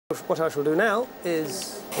What I shall do now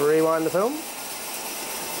is rewind the film,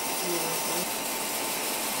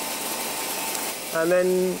 and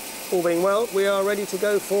then, all being well, we are ready to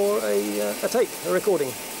go for a tape, a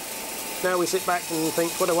recording. Now we sit back and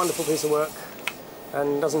think, what a wonderful piece of work,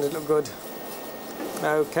 and doesn't it look good?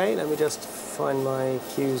 Okay, let me just find my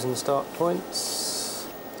cues and start points.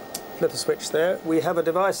 Flip a switch there. We have a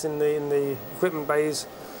device in the equipment bays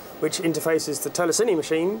which interfaces the telecine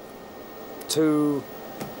machine to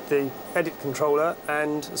the edit controller,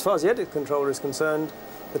 and as far as the edit controller is concerned,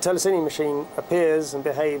 the telecine machine appears and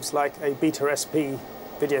behaves like a Beta SP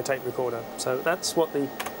videotape recorder. So that's what the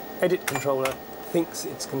edit controller thinks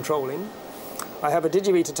it's controlling. I have a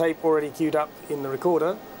digibeta tape already queued up in the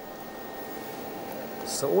recorder,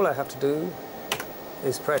 so all I have to do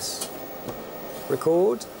is press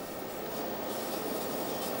record,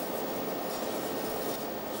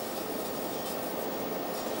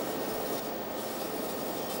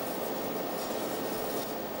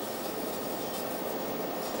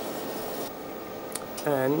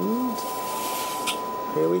 and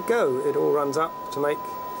here we go. It all runs up to make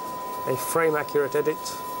a frame accurate edit,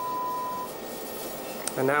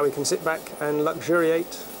 and now we can sit back and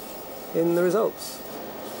luxuriate in the results.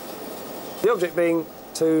 The object being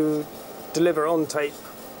to deliver on tape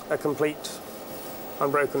a complete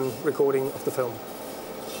unbroken recording of the film.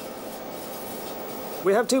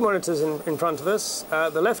 We have two monitors in front of us.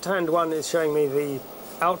 The left hand one is showing me the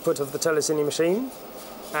output of the telecine machine,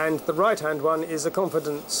 and the right hand one is a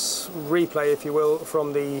confidence replay, if you will,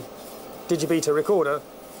 from the digibeta recorder,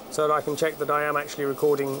 so that I can check that I am actually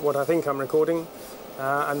recording what I think I'm recording.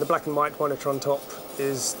 And the black and white monitor on top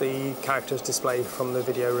is the characters display from the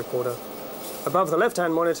video recorder. Above the left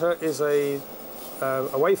hand monitor is a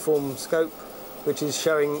waveform scope which is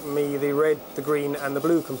showing me the red, the green and the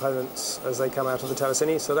blue components as they come out of the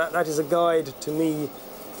telecine. So that is a guide to me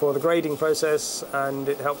for the grading process, and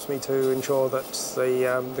it helps me to ensure that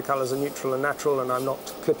the colours are neutral and natural and I'm not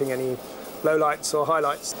clipping any lowlights or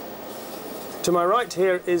highlights. To my right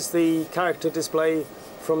here is the character display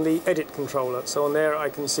from the edit controller. So on there I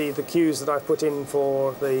can see the cues that I've put in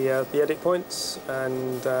for the edit points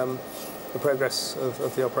and the progress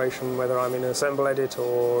of the operation, whether I'm in assemble edit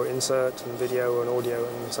or insert and video and audio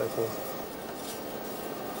and so forth.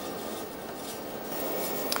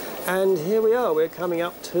 And here we are, we're coming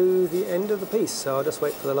up to the end of the piece, so I'll just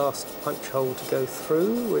wait for the last punch hole to go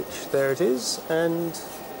through, which there it is, and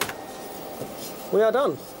we are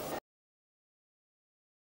done.